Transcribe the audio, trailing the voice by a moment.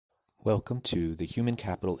Welcome to the Human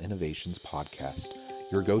Capital Innovations Podcast,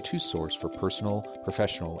 your go-to source for personal,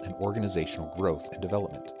 professional, and organizational growth and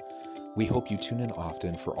development. We hope you tune in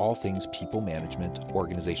often for all things people management,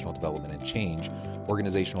 organizational development and change,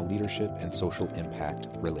 organizational leadership, and social impact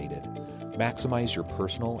related. Maximize your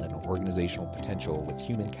personal and organizational potential with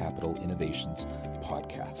Human Capital Innovations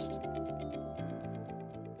Podcast.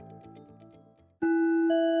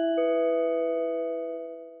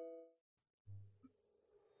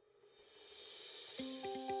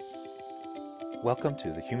 Welcome to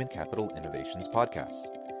the Human Capital Innovations Podcast.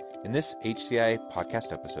 In this HCI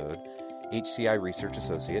podcast episode, HCI Research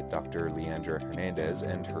Associate Dr. Leandra Hernandez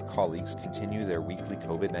and her colleagues continue their weekly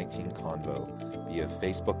COVID-19 Convo via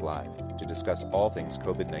Facebook Live to discuss all things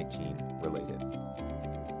COVID-19 related.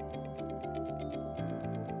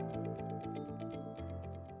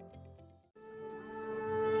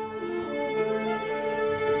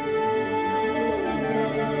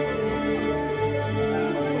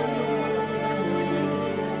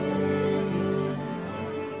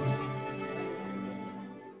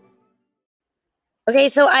 Okay,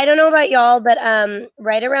 so I don't know about y'all, but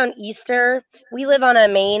right around Easter, we live on a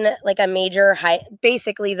major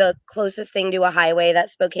basically the closest thing to a highway that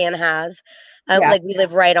Spokane has. We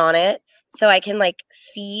live right on it, so I can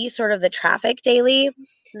see sort of the traffic daily.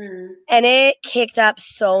 And it kicked up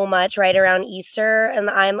so much right around Easter, and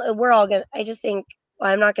I'm not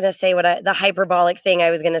gonna say the hyperbolic thing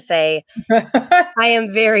I was gonna say. I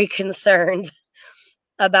am very concerned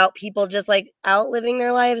about people just out living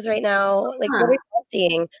their lives right now. What are you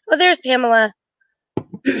seeing? Oh, there's Pamela.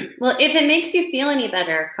 Well, if it makes you feel any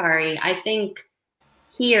better, Kari, I think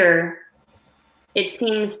here it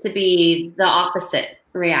seems to be the opposite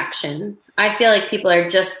reaction. I feel like people are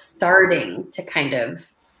just starting to kind of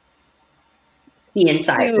be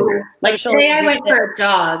inside. Today I went for a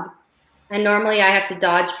jog, and normally I have to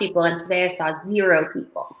dodge people, and today I saw 0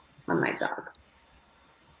 people on my jog.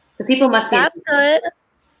 So people must be. That's good.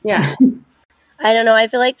 Yeah. I don't know. I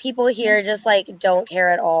feel like people here just don't care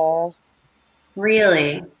at all.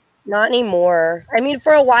 Really? Not anymore. I mean,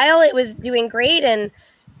 for a while it was doing great, and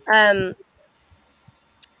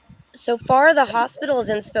so far the hospitals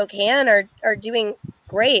in Spokane are doing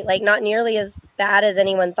great, not nearly as bad as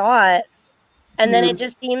anyone thought. And then it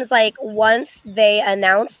just seems like once they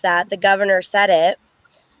announced that, the governor said it,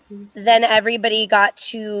 then everybody got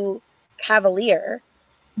too cavalier.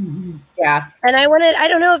 Mm-hmm. Yeah. And I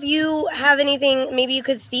don't know if you have anything, maybe you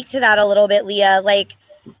could speak to that a little bit, Leah.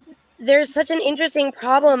 There's such an interesting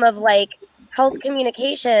problem of health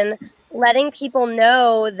communication, letting people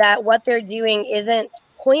know that what they're doing isn't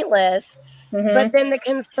pointless. Mm-hmm. But then the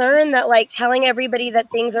concern that telling everybody that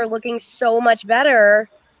things are looking so much better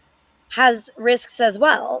has risks as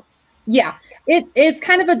well. Yeah, it's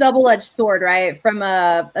kind of a double-edged sword, right? From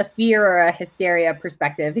a fear or a hysteria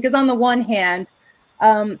perspective, because on the one hand,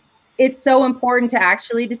 it's so important to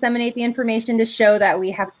actually disseminate the information to show that we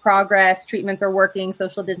have progress, treatments are working,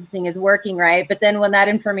 social distancing is working, right? But then when that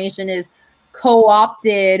information is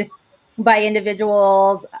co-opted by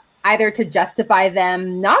individuals, either to justify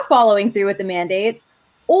them not following through with the mandates,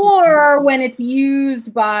 or when it's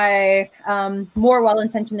used by more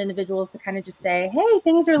well-intentioned individuals to kind of just say, hey,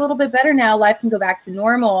 things are a little bit better now, life can go back to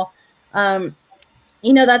normal.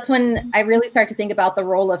 That's when I really start to think about the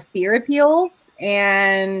role of fear appeals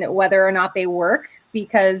and whether or not they work,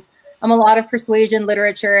 because a lot of persuasion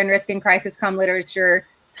literature and risk and crisis comm literature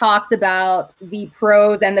talks about the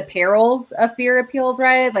pros and the perils of fear appeals,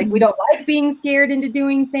 right? We don't like being scared into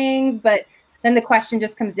doing things, but then the question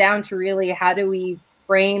just comes down to really how do we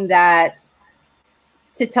frame that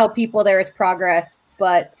to tell people there is progress,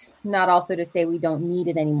 but not also to say we don't need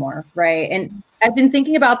it anymore, right? And I've been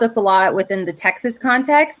thinking about this a lot within the Texas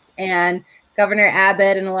context, and Governor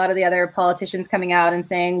Abbott and a lot of the other politicians coming out and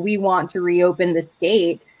saying, we want to reopen the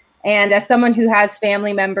state. And as someone who has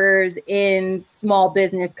family members in small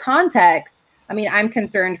business context, I'm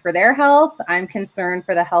concerned for their health. I'm concerned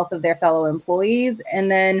for the health of their fellow employees.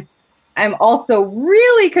 And then I'm also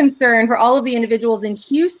really concerned for all of the individuals in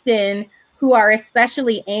Houston who are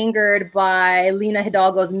especially angered by Lina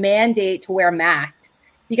Hidalgo's mandate to wear masks.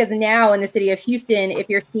 Because now in the city of Houston, if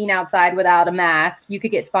you're seen outside without a mask, you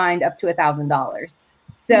could get fined up to $1,000.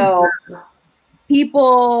 So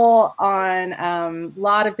people on a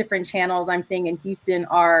lot of different channels I'm seeing in Houston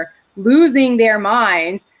are losing their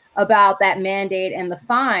minds about that mandate and the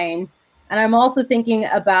fine. And I'm also thinking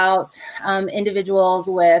about individuals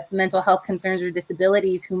with mental health concerns or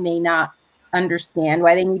disabilities who may not understand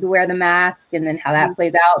why they need to wear the mask and then how that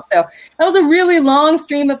plays out. So that was a really long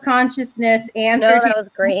stream of consciousness answer. No, that was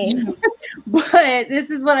great. But this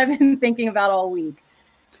is what I've been thinking about all week.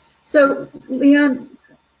 So, Leon,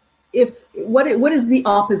 what is the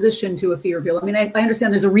opposition to a fear appeal? I mean, I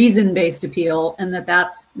understand there's a reason-based appeal, and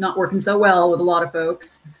that's not working so well with a lot of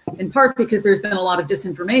folks, in part because there's been a lot of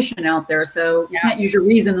disinformation out there. So you can't use your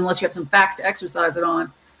reason unless you have some facts to exercise it on.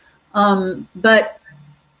 But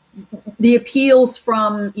the appeals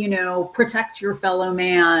from, protect your fellow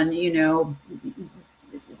man,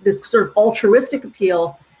 this sort of altruistic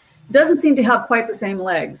appeal doesn't seem to have quite the same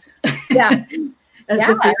legs. Yeah. as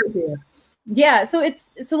the fear appeal. Yeah. So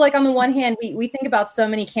like on the one hand, we think about so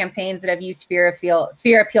many campaigns that have used fear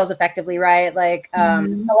appeals effectively, right? Like a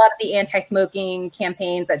lot of the anti-smoking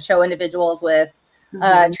campaigns that show individuals with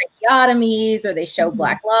tracheotomies, or they show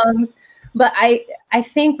black lungs. But I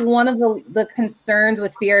think one of the concerns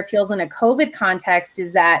with fear appeals in a COVID context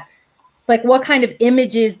is that, like, what kind of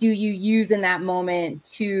images do you use in that moment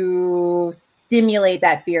to stimulate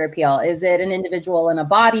that fear appeal? Is it an individual in a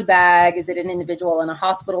body bag? Is it an individual in a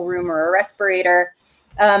hospital room or a respirator?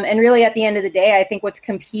 And really, at the end of the day, I think what's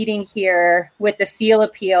competing here with the feel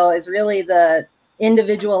appeal is really the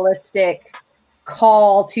individualistic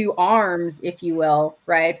call to arms, if you will,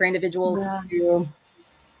 right? For individuals to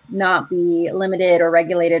not be limited or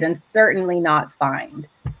regulated, and certainly not fined.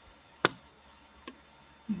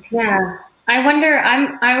 Yeah. I wonder,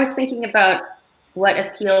 I was thinking about what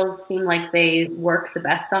appeals seem like they work the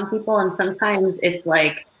best on people. And sometimes it's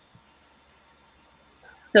like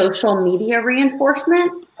social media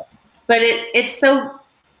reinforcement, but it's so,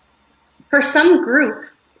 for some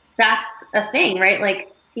groups, that's a thing, right?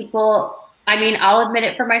 Like people, I mean, I'll admit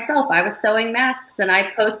it for myself. I was sewing masks, and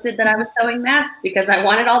I posted that I was sewing masks because I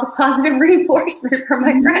wanted all the positive reinforcement from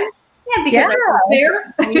my friends. Yeah, because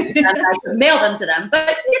they're I could mail them to them.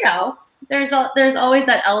 But, there's always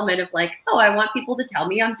that element of like, oh, I want people to tell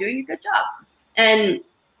me I'm doing a good job. And,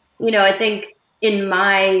 I think in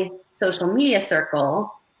my social media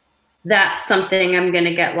circle, that's something I'm going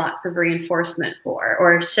to get lots of reinforcement for,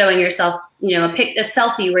 or showing yourself, a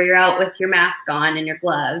selfie where you're out with your mask on and your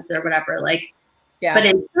gloves or whatever. Like, but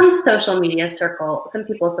in some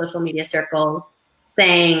people's social media circles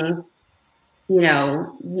saying,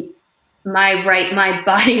 my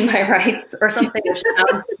body, my rights, or something.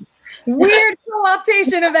 Weird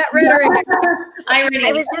co-optation of that rhetoric. I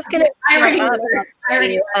was just going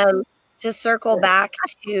to circle back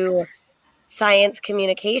to science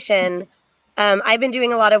communication. I've been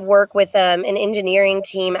doing a lot of work with an engineering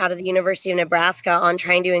team out of the University of Nebraska on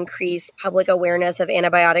trying to increase public awareness of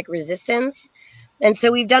antibiotic resistance. And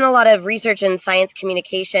so we've done a lot of research in science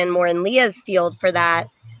communication, more in Leah's field for that.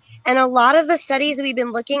 And a lot of the studies we've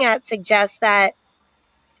been looking at suggest that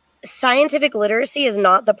scientific literacy is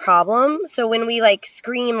not the problem. So when we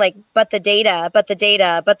scream but the data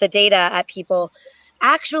at people,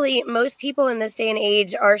 actually most people in this day and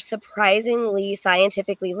age are surprisingly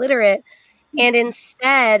scientifically literate. And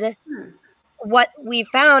instead, what we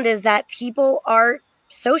found is that people are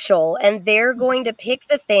social, and they're going to pick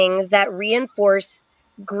the things that reinforce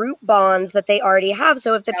group bonds that they already have.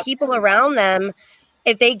 So if the people around them,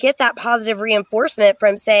 if they get that positive reinforcement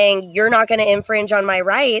from saying, you're not going to infringe on my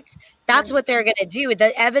rights, that's what they're going to do.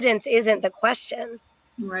 The evidence isn't the question.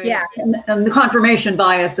 Right. Yeah. And the confirmation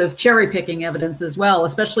bias of cherry picking evidence as well,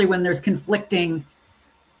 especially when there's conflicting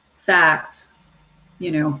facts,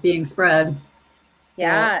 being spread.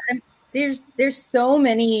 Yeah. There's so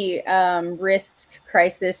many risk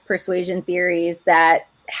crisis persuasion theories that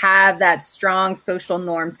have that strong social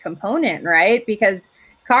norms component, right? Because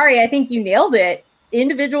Kari, I think you nailed it.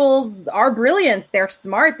 Individuals are brilliant. They're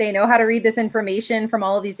smart. They know how to read this information from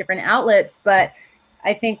all of these different outlets. But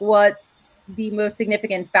I think what's the most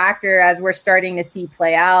significant factor, as we're starting to see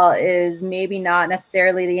play out, is maybe not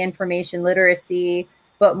necessarily the information literacy,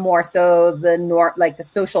 but more so the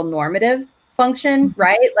social normative function,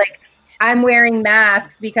 right? Like, I'm wearing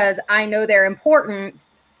masks because I know they're important,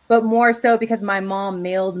 but more so because my mom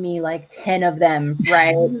mailed me 10 of them,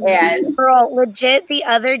 right? And girl, legit, the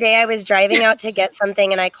other day I was driving out to get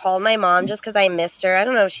something, and I called my mom just because I missed her. I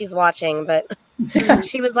don't know if she's watching, but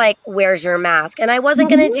she was like, where's your mask? And I wasn't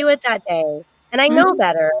going to do it that day. And I know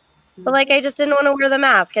better. But I just didn't want to wear the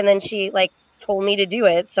mask. And then she told me to do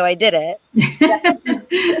it. So I did it.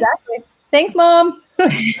 Exactly. Thanks, Mom.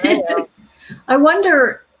 I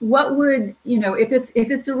wonder what would, if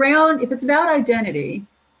it's about identity,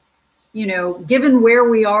 given where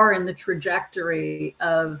we are in the trajectory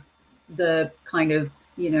of the kind of,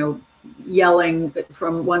 yelling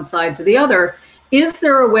from one side to the other, is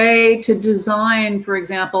there a way to design, for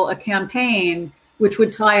example, a campaign which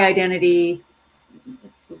would tie identity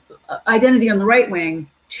on the right wing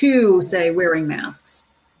to, say, wearing masks?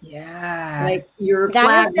 Yeah. Like your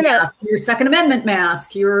flag mask, your Second Amendment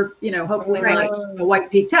mask, your, hopefully not a white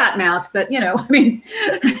peaked hat mask, but, I mean,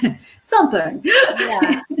 something.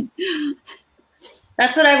 Yeah.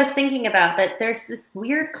 That's what I was thinking about, that there's this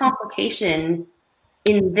weird complication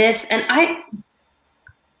in this. And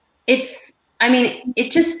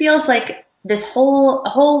it just feels like this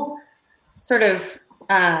whole sort of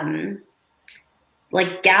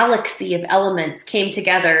like galaxy of elements came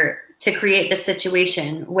together to create this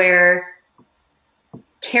situation where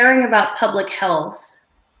caring about public health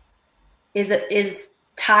is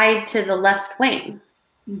tied to the left wing.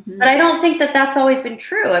 Mm-hmm. But I don't think that that's always been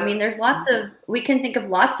true. I mean, we can think of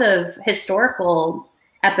lots of historical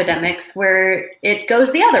epidemics where it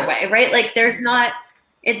goes the other way, right? Like it's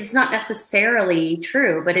not necessarily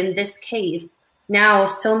true, but in this case, now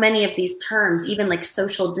so many of these terms, even like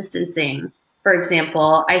social distancing, for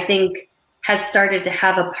example, I think has started to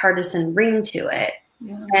have a partisan ring to it.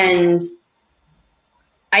 Yeah. And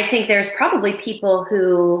I think there's probably people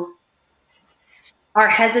who are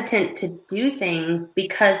hesitant to do things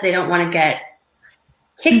because they don't want to get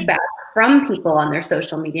kickback from people on their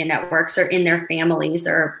social media networks or in their families,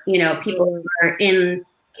 or, people who are in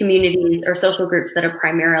communities or social groups that are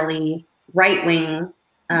primarily right-wing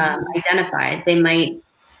identified. They might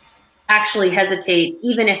actually hesitate,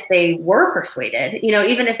 even if they were persuaded,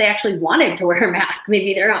 even if they actually wanted to wear a mask,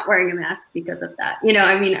 maybe they're not wearing a mask because of that.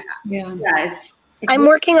 I'm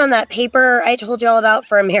working on that paper I told you all about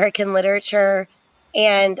for American literature.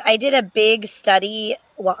 And I did a big study.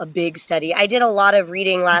 I did a lot of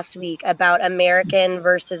reading last week about American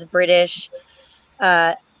versus British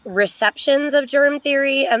receptions of germ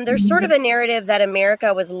theory. There's sort of a narrative that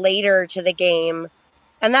America was later to the game.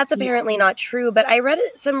 And that's apparently not true. But I read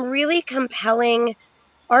some really compelling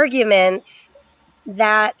arguments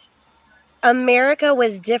that America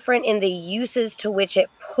was different in the uses to which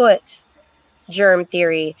it put germ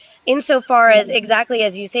theory, insofar as, exactly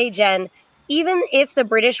as you say, Jen, even if the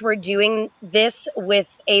British were doing this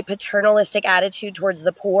with a paternalistic attitude towards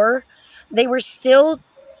the poor, they were still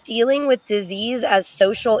dealing with disease as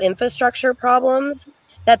social infrastructure problems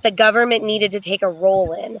that the government needed to take a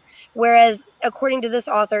role in. Whereas, according to this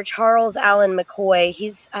author, Charles Allen McCoy,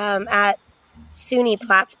 he's at SUNY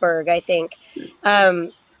Plattsburgh, I think,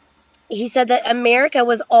 he said that America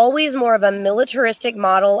was always more of a militaristic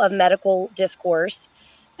model of medical discourse.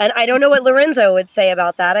 And I don't know what Lorenzo would say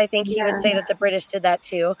about that. I think he would say that the British did that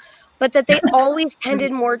too. But that they always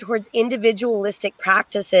tended more towards individualistic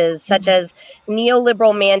practices, such as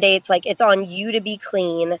neoliberal mandates, like it's on you to be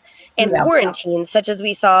clean, and quarantines, such as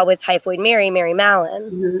we saw with Typhoid Mary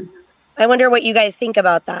Mallon. Mm-hmm. I wonder what you guys think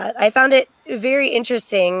about that. I found it very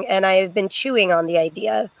interesting, and I've been chewing on the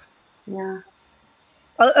idea. Yeah.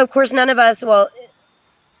 Of course, none of us,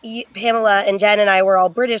 Pamela and Jen and I were all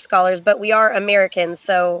British scholars, but we are Americans,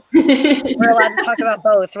 so we're allowed to talk about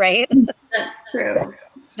both, right? That's true.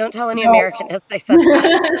 Don't tell any Americans I said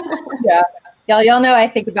that. Yeah. Y'all know I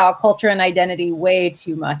think about culture and identity way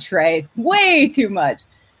too much, right? Way too much.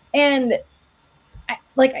 And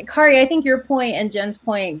like, Kari, I think your point and Jen's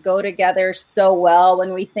point go together so well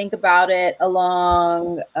when we think about it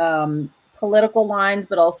along political lines,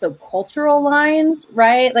 but also cultural lines,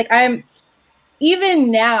 right? Like even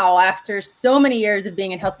now, after so many years of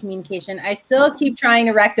being in health communication, I still keep trying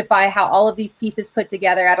to rectify how all of these pieces put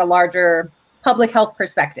together at a larger public health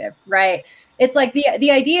perspective, right? It's like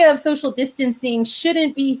the idea of social distancing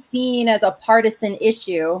shouldn't be seen as a partisan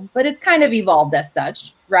issue, but it's kind of evolved as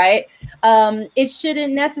such, right? It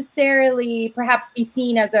shouldn't necessarily perhaps be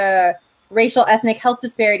seen as a racial ethnic health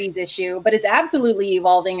disparities issue, but it's absolutely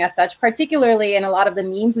evolving as such, particularly in a lot of the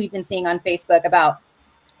memes we've been seeing on Facebook about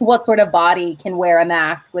what sort of body can wear a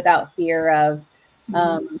mask without fear of,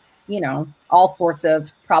 all sorts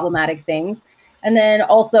of problematic things. And then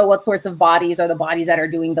also what sorts of bodies are the bodies that are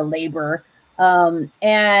doing the labor. There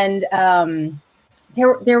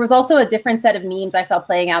was also a different set of memes I saw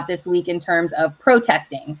playing out this week in terms of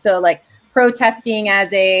protesting. So like protesting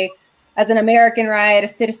as an American right, a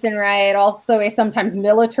citizen right, also a sometimes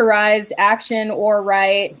militarized action or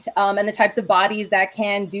right, and the types of bodies that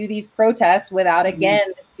can do these protests without, again,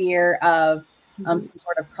 the fear of some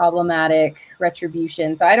sort of problematic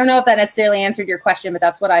retribution. So I don't know if that necessarily answered your question, but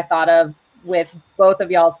that's what I thought of with both of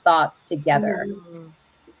y'all's thoughts together.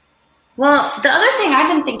 Well, the other thing I've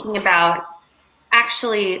been thinking about,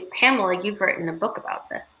 actually, Pamela, you've written a book about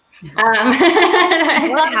this.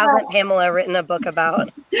 What hasn't Pamela written a book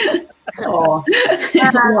about? Well,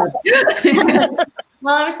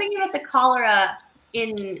 I was thinking about the cholera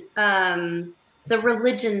in the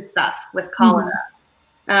religion stuff with cholera.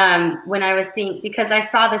 when I was seeing, because I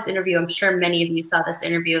saw this interview, I'm sure many of you saw this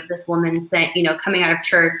interview of this woman saying, you know, coming out of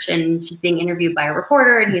church, and she's being interviewed by a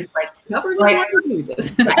reporter, and he's like, covered like, in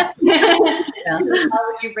blood. how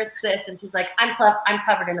would you risk this? And she's like, I'm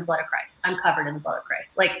covered in the blood of Christ. I'm covered in the blood of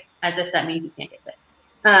Christ. Like, as if that means you can't get sick.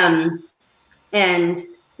 And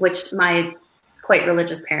which my quite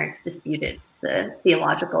religious parents disputed the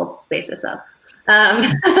theological basis of.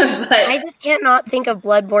 But I just can't not think of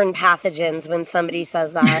bloodborne pathogens when somebody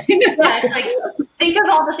says that. Yeah, like, think of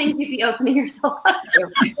all the things you'd be opening yourself up to.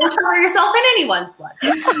 Don't cover yourself in anyone's blood.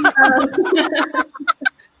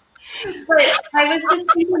 But I was just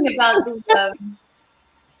thinking about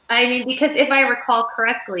I mean, because if I recall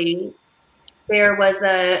correctly, there was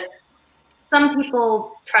some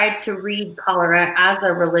people tried to read cholera as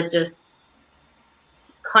a religious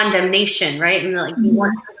condemnation, right? And like, you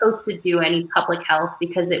weren't supposed to do any public health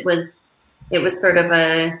because it was sort of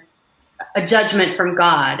a judgment from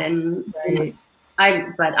God. And Right.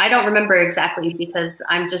 but I don't remember exactly, because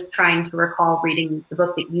I'm just trying to recall reading the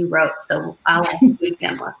book that you wrote. So I'll let you,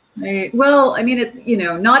 Pamela. Right. Well, I mean,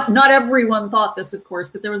 not everyone thought this, of course,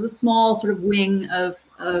 but there was a small sort of wing of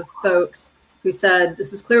folks who said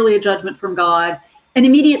this is clearly a judgment from God, and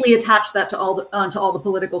immediately attached that onto all the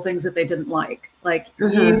political things that they didn't like. Like,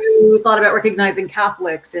 you thought about recognizing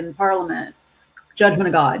Catholics in Parliament, judgment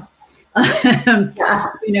of God.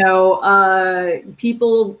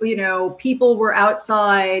 People were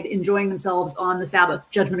outside enjoying themselves on the Sabbath,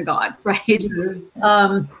 judgment of God, right?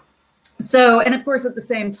 So, and of course, at the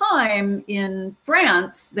same time in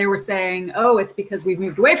France, they were saying, oh, it's because we've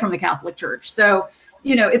moved away from the Catholic Church. So,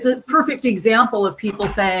 it's a perfect example of people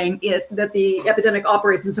saying that the epidemic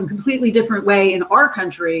operates in some completely different way in our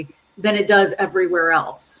country than it does everywhere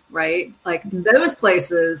else, right? Like, in those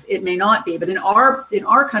places, it may not be, but in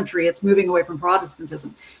our country, it's moving away from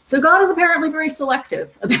Protestantism. So God is apparently very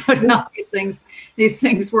selective about how these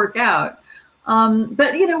things work out.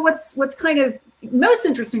 But what's kind of most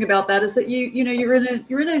interesting about that is that you're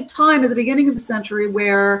in a time at the beginning of the century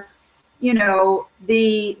where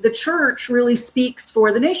the church really speaks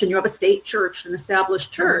for the nation. You have a state church, an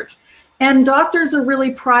established church. And doctors are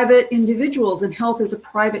really private individuals, and health is a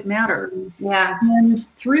private matter. Yeah. And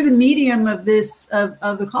through the medium of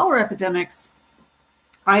of the cholera epidemics,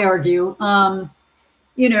 I argue,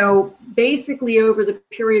 basically over the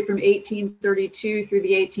period from 1832 through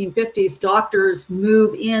the 1850s, doctors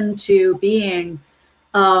move into being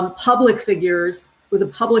public figures with a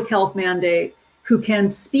public health mandate who can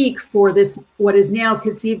speak for this, what is now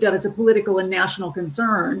conceived of as a political and national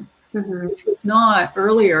concern, which was not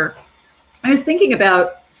earlier. I was thinking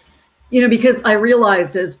about, because I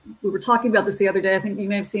realized, as we were talking about this the other day, I think you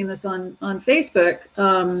may have seen this on Facebook,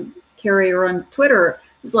 Kari, or on Twitter.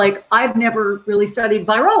 It was like, I've never really studied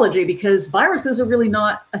virology because viruses are really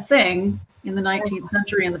not a thing in the 19th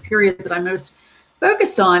century and the period that I'm most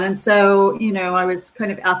focused on. And so, I was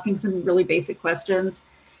kind of asking some really basic questions.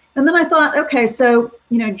 And then I thought, okay, so,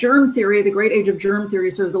 germ theory, the great age of germ theory,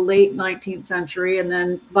 sort of the late 19th century, and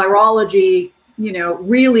then virology,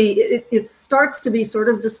 really, it starts to be sort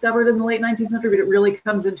of discovered in the late 19th century, but it really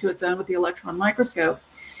comes into its own with the electron microscope.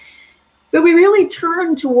 But we really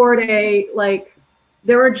turn toward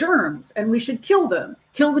there are germs and we should kill them.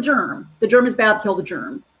 Kill the germ. The germ is bad, kill the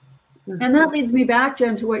germ. And that leads me back,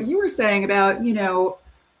 Jen, to what you were saying about,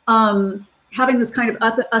 having this kind of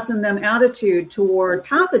us and them attitude toward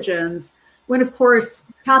pathogens, when of course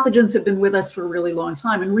pathogens have been with us for a really long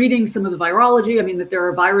time. And reading some of the virology, I mean, that there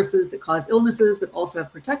are viruses that cause illnesses, but also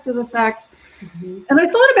have protective effects. And I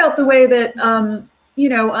thought about the way that, under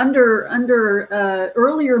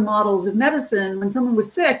earlier models of medicine, when someone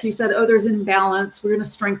was sick, you said, oh, there's an imbalance, we're going to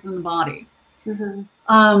strengthen the body.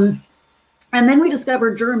 And then we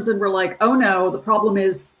discovered germs and we're like, oh no, the problem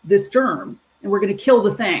is this germ. And we're going to kill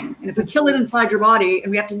the thing. And if we kill it inside your body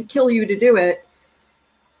and we have to kill you to do it,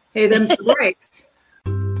 hey, them's the breaks.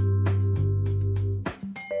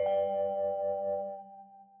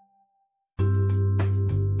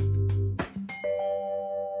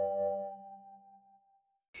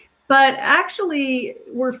 But actually,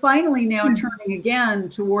 we're finally now turning again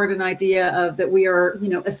toward an idea of that we are,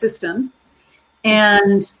 a system.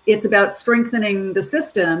 And it's about strengthening the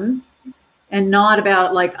system and not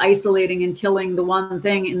about isolating and killing the one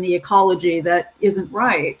thing in the ecology that isn't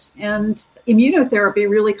right. And immunotherapy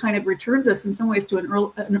really kind of returns us in some ways to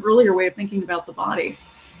an earlier way of thinking about the body.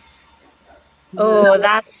 Oh,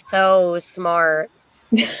 that's so smart.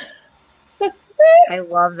 I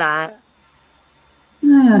love that.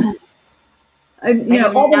 I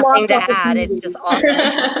have nothing to add. It's just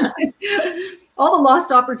awesome. all the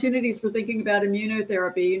lost opportunities for thinking about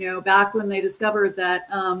immunotherapy, you know, back when they discovered that,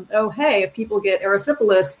 hey, if people get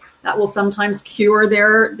erysipelas, that will sometimes cure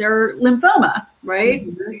their lymphoma, right?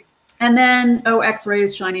 Mm-hmm. And then,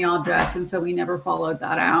 X-rays, shiny object. And so we never followed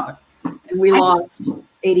that out. And we lost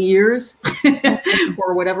 80 years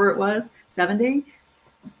or whatever it was, 70.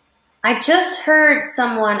 I just heard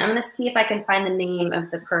someone, I'm going to see if I can find the name of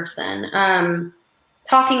the person,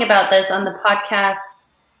 talking about this on the podcast,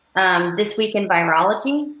 This Week in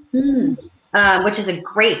Virology, which is a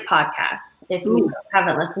great podcast if you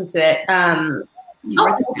haven't listened to it. They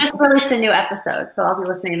just released a new episode, so I'll be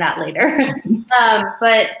listening to that later. Can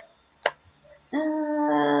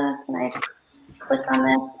I click on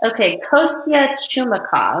this? Okay, Kostya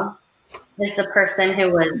Chumakov is the person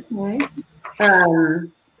who was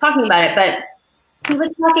talking about it, but he was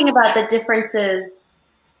talking about the differences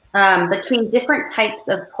between different types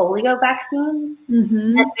of polio vaccines,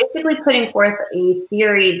 and basically putting forth a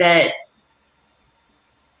theory that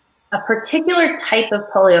a particular type of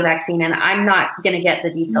polio vaccine, and I'm not going to get the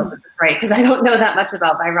details of this right because I don't know that much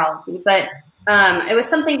about virology, but it was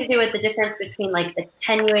something to do with the difference between like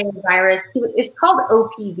attenuated virus. It's called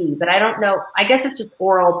OPV, but I don't know. I guess it's just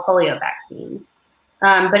oral polio vaccine,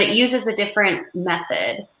 but it uses a different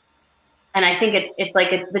method. And I think it's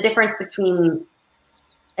the difference between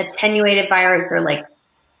attenuated virus or like,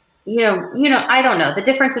 you know, I don't know the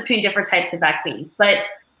difference between different types of vaccines, but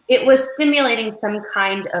it was stimulating some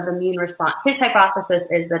kind of immune response. His hypothesis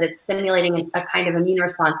is that it's stimulating a kind of immune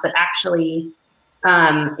response that actually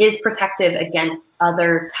is protective against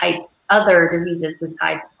other diseases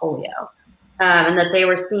besides polio, and that they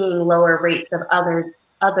were seeing lower rates of other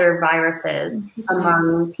viruses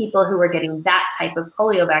among people who were getting that type of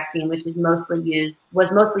polio vaccine, which was mostly used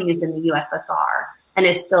in the USSR and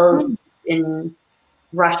is still used in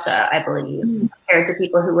Russia, I believe, compared to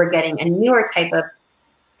people who were getting a newer type of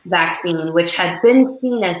vaccine, which had been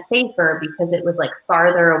seen as safer because it was like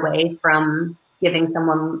farther away from giving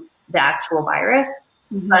someone the actual virus,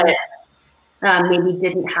 but maybe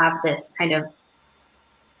didn't have this kind of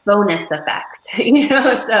bonus effect, you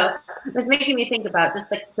know? So it's making me think about just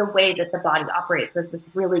like the way that the body operates as this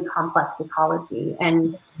really complex ecology.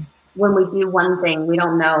 And when we do one thing, we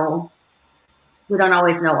don't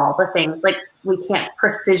always know all the things. Like we can't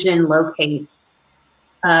precision locate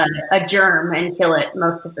a germ and kill it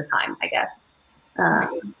most of the time, I guess.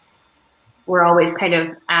 We're always kind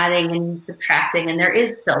of adding and subtracting, and there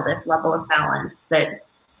is still this level of balance that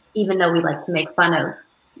even though we like to make fun of,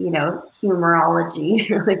 you know, humorology,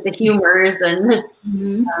 like the humors and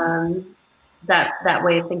that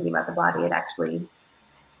way of thinking about the body, it actually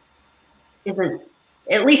isn't,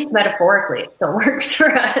 at least metaphorically, it still works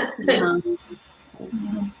for us.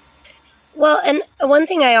 Well, and one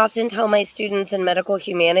thing I often tell my students in medical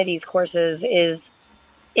humanities courses is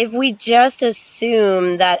if we just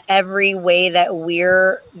assume that every way that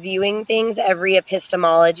we're viewing things, every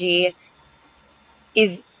epistemology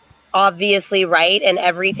is obviously right, and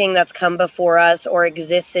everything that's come before us or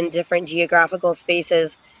exists in different geographical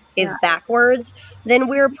spaces is backwards, then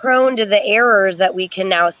we're prone to the errors that we can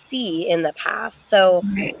now see in the past. So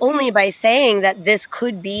only by saying that this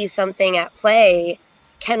could be something at play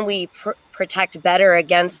can we protect better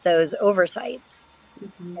against those oversights.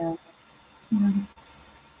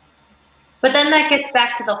 But then that gets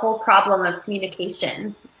back to the whole problem of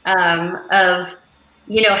communication, of,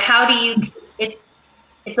 you know, how do you,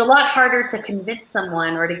 it's a lot harder to convince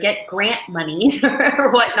someone or to get grant money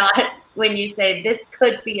or whatnot when you say this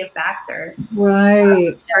could be a factor.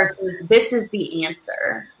 Right. Versus this is the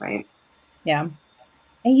answer, right? Yeah.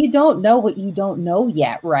 And you don't know what you don't know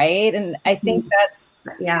yet, right? And I think that's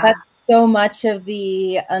so much of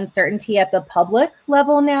the uncertainty at the public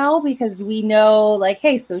level now, because we know, like,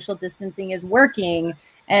 hey, social distancing is working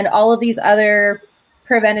and all of these other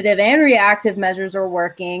preventative and reactive measures are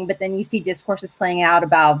working, but then you see discourses playing out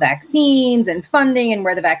about vaccines and funding and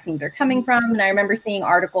where the vaccines are coming from. And I remember seeing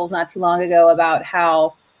articles not too long ago about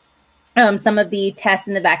how some of the tests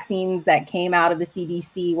and the vaccines that came out of the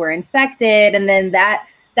CDC were infected. And then that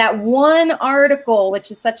one article,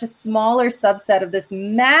 which is such a smaller subset of this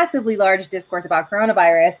massively large discourse about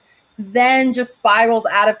coronavirus, then just spirals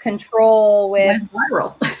out of control with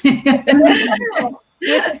viral.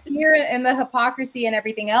 With the fear and the hypocrisy and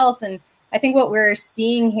everything else. And I think what we're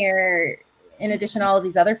seeing here, in addition to all of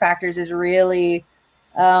these other factors, is really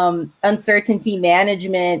uncertainty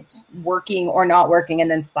management working or not working and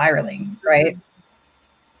then spiraling, right?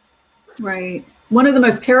 Right. One of the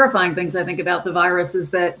most terrifying things I think about the virus is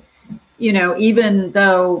that, you know, even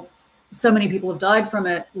though so many people have died from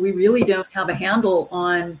it, we really don't have a handle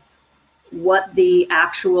on what the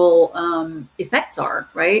actual effects are,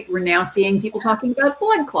 right? We're now seeing people talking about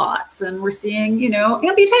blood clots, and we're seeing, you know,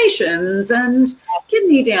 amputations and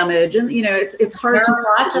kidney damage, and, you know, it's hard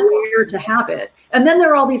to have it. And then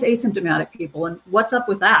there are all these asymptomatic people, and what's up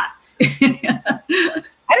with that? I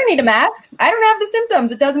don't need a mask. I don't have the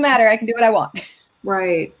symptoms. It doesn't matter. I can do what I want.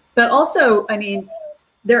 Right. But also, I mean,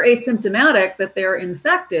 they're asymptomatic, but they're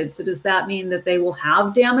infected. So does that mean that they will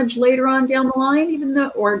have damage later on down the line, even though,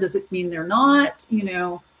 or does it mean they're not, you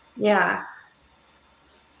know? Yeah.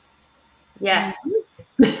 Yes.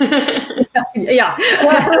 Yeah.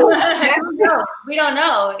 We don't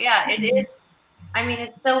know. Yeah, it is. I mean,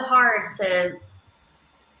 it's so hard to,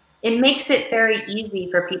 it makes it very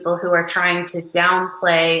easy for people who are trying to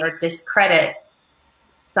downplay or discredit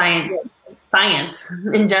science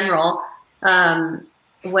in general.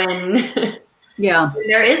 When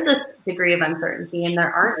there is this degree of uncertainty and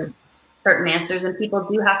there aren't certain answers, and people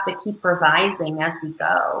do have to keep revising as we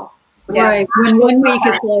go. Right. When 1 week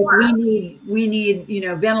it's like we need, you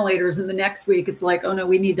know, ventilators, and the next week it's like, oh no,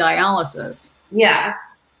 we need dialysis. Yeah.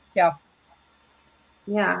 Yeah.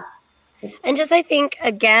 Yeah. And just, I think,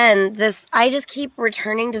 again, I just keep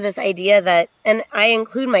returning to this idea that, and I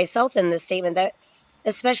include myself in this statement, that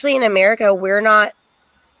especially in America, we're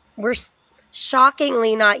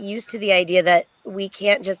shockingly not used to the idea that we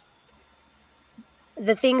can't just,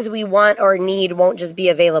 the things we want or need won't just be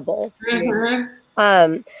available.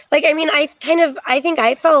 Mm-hmm. Like, I mean, I think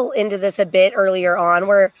I fell into this a bit earlier on,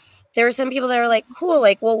 where there were some people that were like, cool,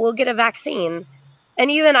 like, well, we'll get a vaccine.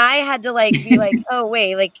 And even I had to like be like, oh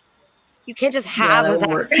wait, like, you can't just have a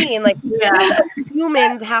vaccine. Like,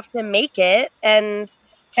 humans have to make it and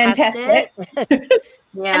test it.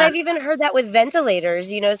 And I've even heard that with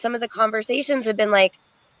ventilators. You know, some of the conversations have been like,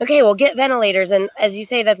 okay, we'll get ventilators. And as you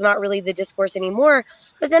say, that's not really the discourse anymore.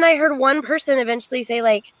 But then I heard one person eventually say,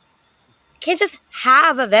 like, you can't just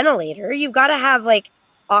have a ventilator. You've got to have like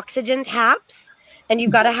oxygen taps, and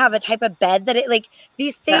you've got to have a type of bed that it, like,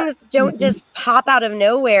 these things don't just pop out of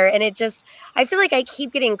nowhere. And it just, I feel like I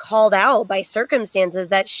keep getting called out by circumstances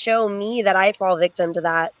that show me that I fall victim to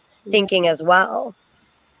that thinking as well.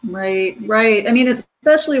 Right. I mean,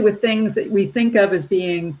 especially with things that we think of as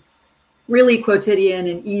being really quotidian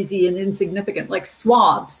and easy and insignificant, like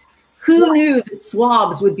swabs. Who knew that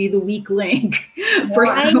swabs would be the weak link for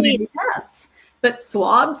so many tests? But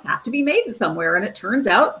swabs have to be made somewhere, and it turns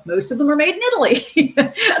out most of them are made in Italy.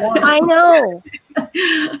 I know.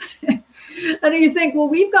 And you think, well,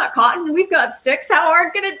 we've got cotton and we've got sticks. How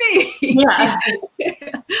hard can it be? Yeah.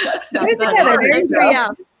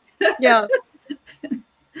 Yeah.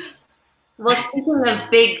 Well, speaking of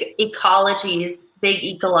big ecologies, big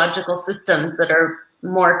ecological systems that are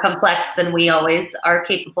more complex than we always are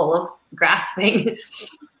capable of grasping,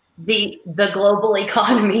 the global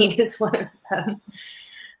economy is one of them.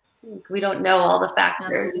 We don't know all the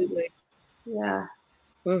factors. Absolutely. Yeah.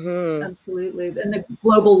 Mm-hmm. Absolutely. And the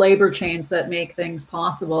global labor chains that make things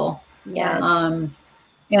possible. Yes.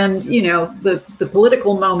 And, you know, the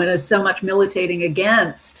political moment is so much militating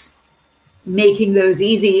against making those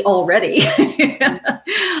easy already.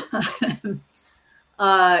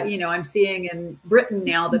 You know, I'm seeing in Britain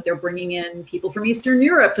now that they're bringing in people from Eastern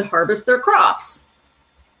Europe to harvest their crops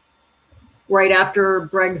right after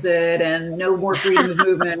Brexit and no more freedom of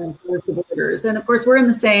movement and close the borders. And of course, we're in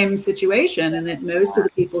the same situation, and that most of the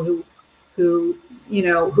people who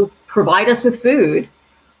provide us with food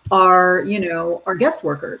are guest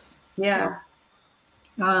workers. Yeah.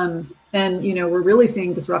 And, you know, we're really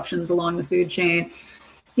seeing disruptions along the food chain.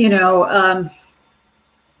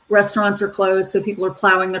 Restaurants are closed, so people are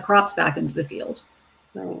plowing their crops back into the field.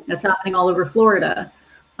 Right. That's happening all over Florida.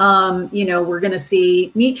 We're going to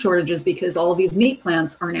see meat shortages because all of these meat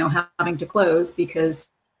plants are now having to close because,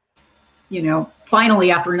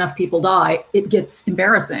 finally, after enough people die, it gets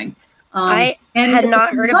embarrassing. I had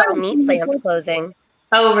not heard about meat plants closing.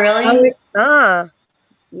 Oh, really?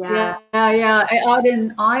 Yeah. Out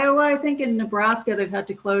in Iowa, I think in Nebraska, they've had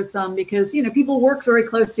to close some because, people work very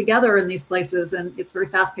close together in these places and it's very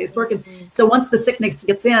fast paced work. And so once the sickness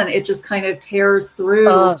gets in, it just kind of tears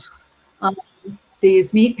through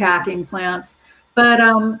these meat packing plants. But,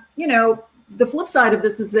 the flip side of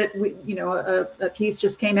this is that, a piece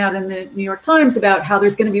just came out in the New York Times about how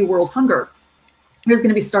there's going to be world hunger. There's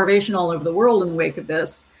going to be starvation all over the world in the wake of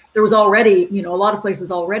this. There was already, a lot of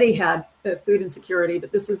places already had food insecurity,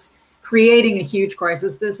 but this is creating a huge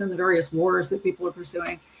crisis, this and the various wars that people are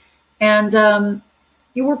pursuing. And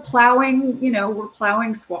we're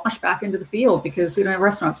plowing squash back into the field because we don't have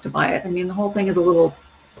restaurants to buy it. I mean, the whole thing is a little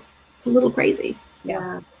crazy.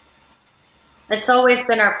 Yeah. It's always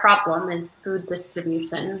been our problem is food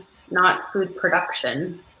distribution. not food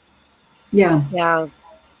production. Yeah. Yeah.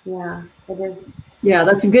 Yeah, it is. Yeah,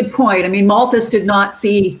 that's a good point. I mean, Malthus did not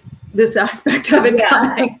see this aspect of it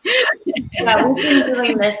coming. Yeah, we've been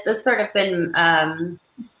doing this. This sort of been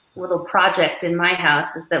little project in my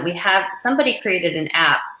house is that we have somebody created an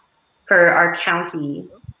app for our county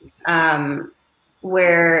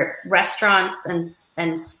where restaurants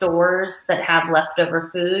and stores that have leftover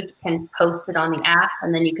food can post it on the app,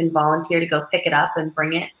 and then you can volunteer to go pick it up and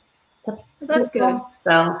bring it to That's people. Good.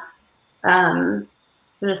 So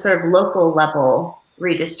there's a sort of local level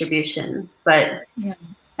redistribution, but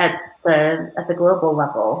at the global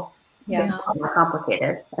level, it's more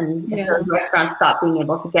complicated. And if those restaurants stop being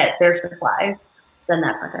able to get their supplies, then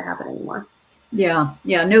that's not going to happen anymore. Yeah.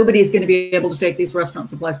 Nobody's going to be able to take these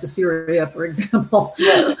restaurant supplies to Syria, for example.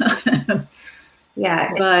 Yeah.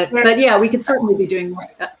 But yeah, we could certainly be doing more.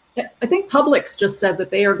 I think Publix just said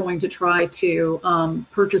that they are going to try to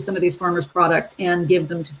purchase some of these farmers' products and give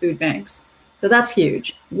them to food banks. So that's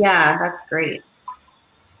huge. Yeah, that's great.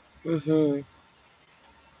 Mm-hmm.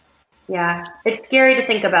 Yeah, it's scary to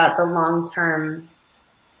think about the long-term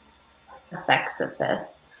effects of this.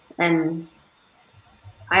 And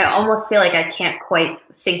I almost feel like I can't quite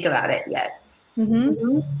think about it yet.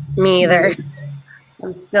 Mm-hmm. Me either.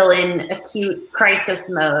 I'm still in acute crisis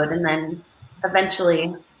mode. And then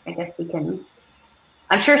eventually, I guess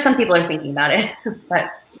I'm sure some people are thinking about it,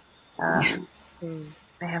 but I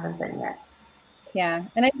haven't been yet. Yeah.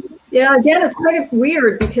 And again, it's kind of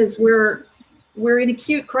weird because we're in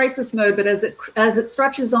acute crisis mode, but as it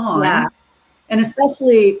stretches on, and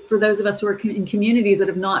especially for those of us who are in communities that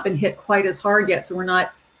have not been hit quite as hard yet, so we're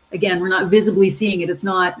not visibly seeing it. It's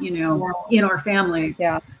not, in our families.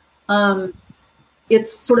 Yeah.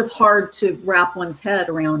 It's sort of hard to wrap one's head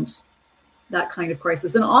around that kind of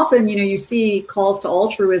crisis. And often, you see calls to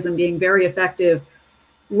altruism being very effective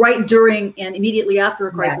right during and immediately after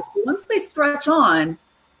a crisis. But once they stretch on,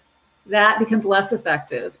 that becomes less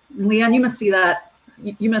effective. Leanne, you must see that.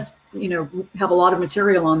 You must, have a lot of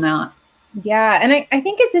material on that. Yeah. And I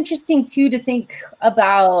think it's interesting too, to think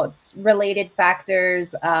about related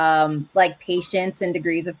factors, like patience and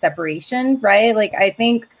degrees of separation, right? Like, I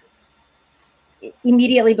think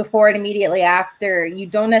immediately before and immediately after, you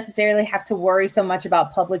don't necessarily have to worry so much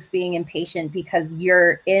about Publix being impatient because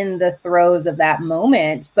you're in the throes of that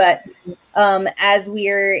moment. But as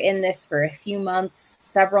we're in this for a few months,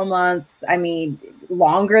 several months, I mean,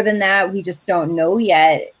 longer than that, we just don't know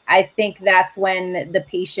yet. I think that's when the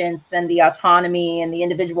patience and the autonomy and the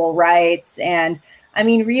individual rights, and I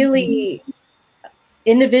mean, really,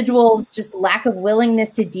 individuals' just lack of willingness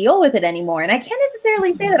to deal with it anymore. And I can't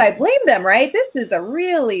necessarily say that I blame them, right? This is a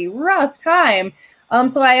really rough time.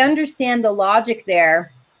 So I understand the logic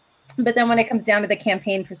there. But then when it comes down to the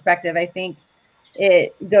campaign perspective, I think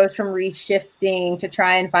it goes from reshifting to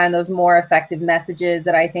try and find those more effective messages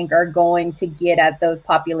that I think are going to get at those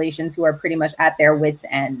populations who are pretty much at their wits'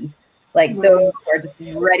 end. Like those who are just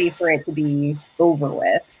ready for it to be over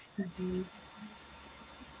with. Mm-hmm.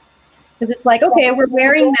 Because it's like, okay, we're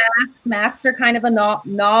wearing masks. Masks are kind of a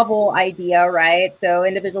novel idea, right? So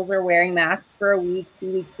individuals are wearing masks for a week,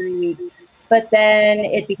 2 weeks, 3 weeks. But then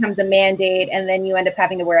it becomes a mandate, and then you end up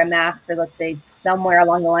having to wear a mask for, let's say, somewhere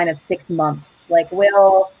along the line of 6 months. Like,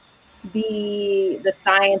 will the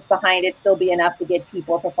science behind it still be enough to get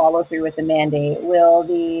people to follow through with the mandate? Will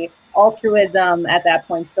the altruism at that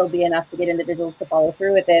point still be enough to get individuals to follow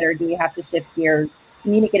through with it? Or do we have to shift gears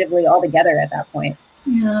communicatively altogether at that point?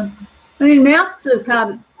 Yeah. I mean, masks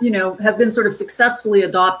have been sort of successfully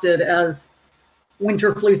adopted as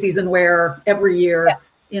winter flu season wear every year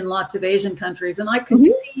in lots of Asian countries. And I could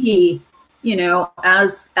see,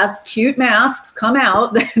 as cute masks come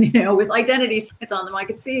out, with identity signs on them, I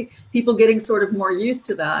could see people getting sort of more used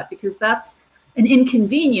to that, because that's an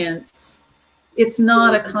inconvenience. It's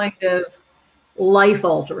not a kind of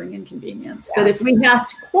life-altering inconvenience. But if we had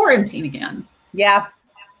to quarantine again, that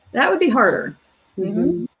would be harder.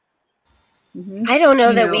 Mm-hmm. I don't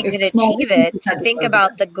know that we could achieve it. To think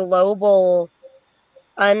about the global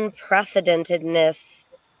unprecedentedness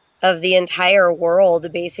of the entire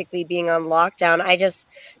world basically being on lockdown.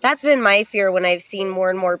 That's been my fear when I've seen more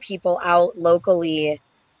and more people out locally.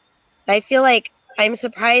 I feel like I'm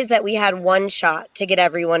surprised that we had one shot to get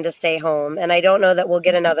everyone to stay home, and I don't know that we'll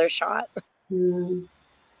get another shot. Mm.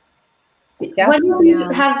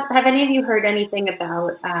 Have any of you heard anything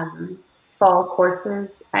about fall courses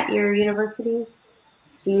at your universities?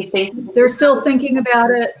 Do you think they're still thinking about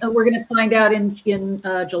it? We're going to find out in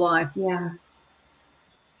July. Yeah.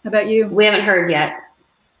 How about you? We haven't heard yet.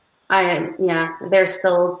 They're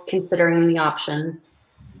still considering the options.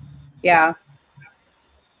 Yeah.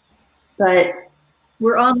 But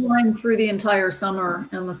we're online through the entire summer,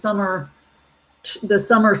 and the summer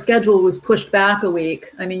schedule was pushed back a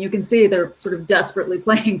week. I mean, you can see they're sort of desperately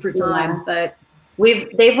playing for time, but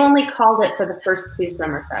they've only called it for the first 2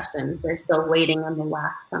 summer sessions. They're still waiting on the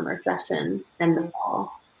last summer session and the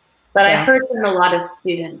fall. But I've heard from a lot of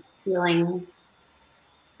students feeling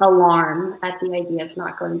alarm at the idea of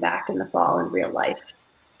not going back in the fall in real life.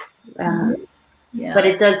 But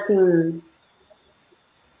it does seem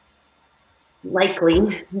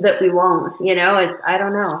likely that we won't, I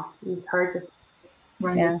don't know. It's hard to.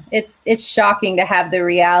 Right. Yeah. It's shocking to have the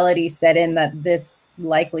reality set in that this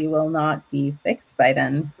likely will not be fixed by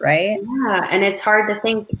then, right? Yeah. And it's hard to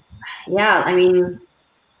think, I mean,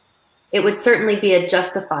 it would certainly be a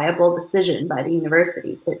justifiable decision by the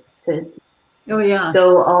university to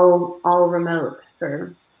go all remote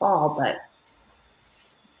for fall, but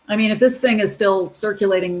I mean, if this thing is still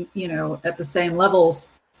circulating, at the same levels,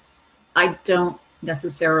 I don't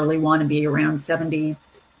necessarily want to be around 70,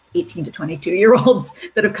 18 to 22-year-olds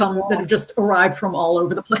that have just arrived from all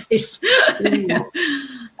over the place. And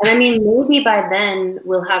I mean, maybe by then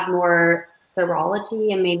we'll have more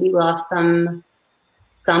serology, and maybe we'll have some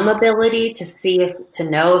ability to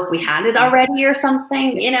know if we had it already or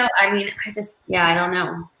something. I mean, I don't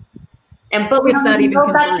know. But we don't even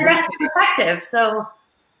know that's direct effective. So,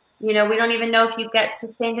 we don't even know if you get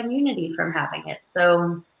sustained immunity from having it.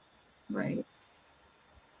 So, right.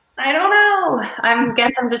 I don't know. I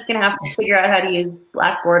guess I'm just going to have to figure out how to use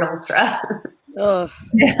Blackboard Ultra.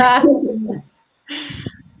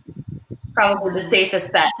 Probably the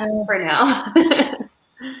safest bet for now.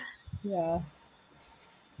 Yeah.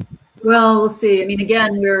 Well, we'll see. I mean,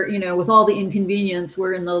 again, we're, with all the inconvenience,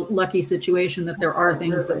 we're in the lucky situation that there are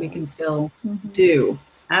things that we can still do.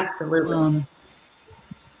 Absolutely.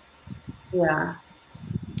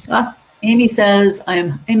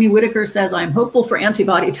 Amy Whitaker says, I'm hopeful for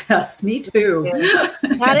antibody tests. Me too.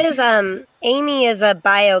 That is, Amy is a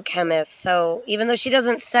biochemist. So even though she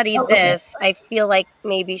doesn't study this, I feel like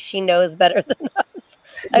maybe she knows better than us.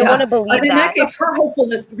 I want to believe in that case, her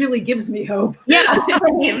hopefulness really gives me hope. Yeah.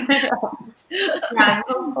 I'm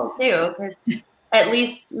hopeful too, because at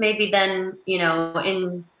least maybe then,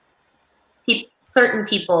 certain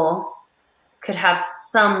people could have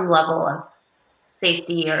some level of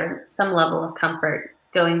safety or some level of comfort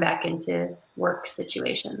going back into work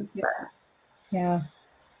situations. Yeah.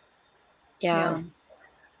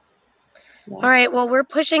 All right. Well, we're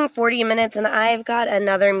pushing 40 minutes and I've got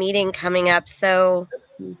another meeting coming up. So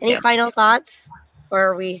any final thoughts,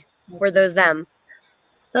 or were those them?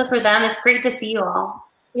 Those were them. It's great to see you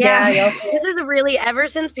all. Yeah. This is ever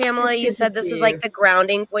since Pamela, you said this is like the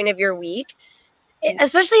grounding point of your week,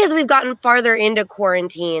 especially as we've gotten farther into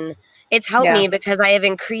quarantine. It's helped me because I have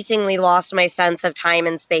increasingly lost my sense of time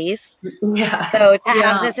and space. Yeah. So to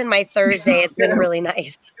have this in my Thursday, it's been really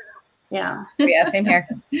nice. Yeah. Yeah, same here.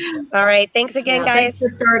 All right. Thanks again, guys. Thanks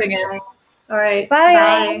for starting it. All right.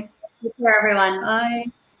 Bye. Take care, everyone. Bye.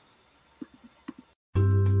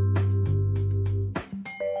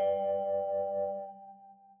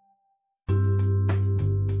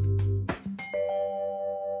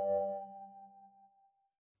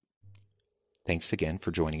 Thanks again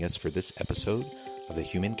for joining us for this episode of the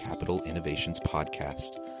Human Capital Innovations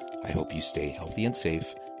Podcast. I hope you stay healthy and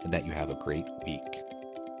safe and that you have a great week.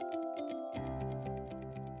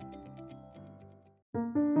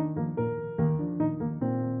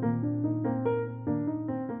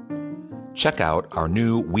 Check out our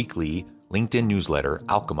new weekly LinkedIn newsletter,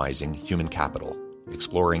 Alchemizing Human Capital,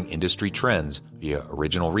 exploring industry trends via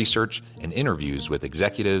original research and interviews with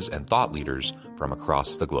executives and thought leaders from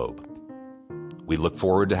across the globe. We look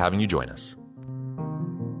forward to having you join us.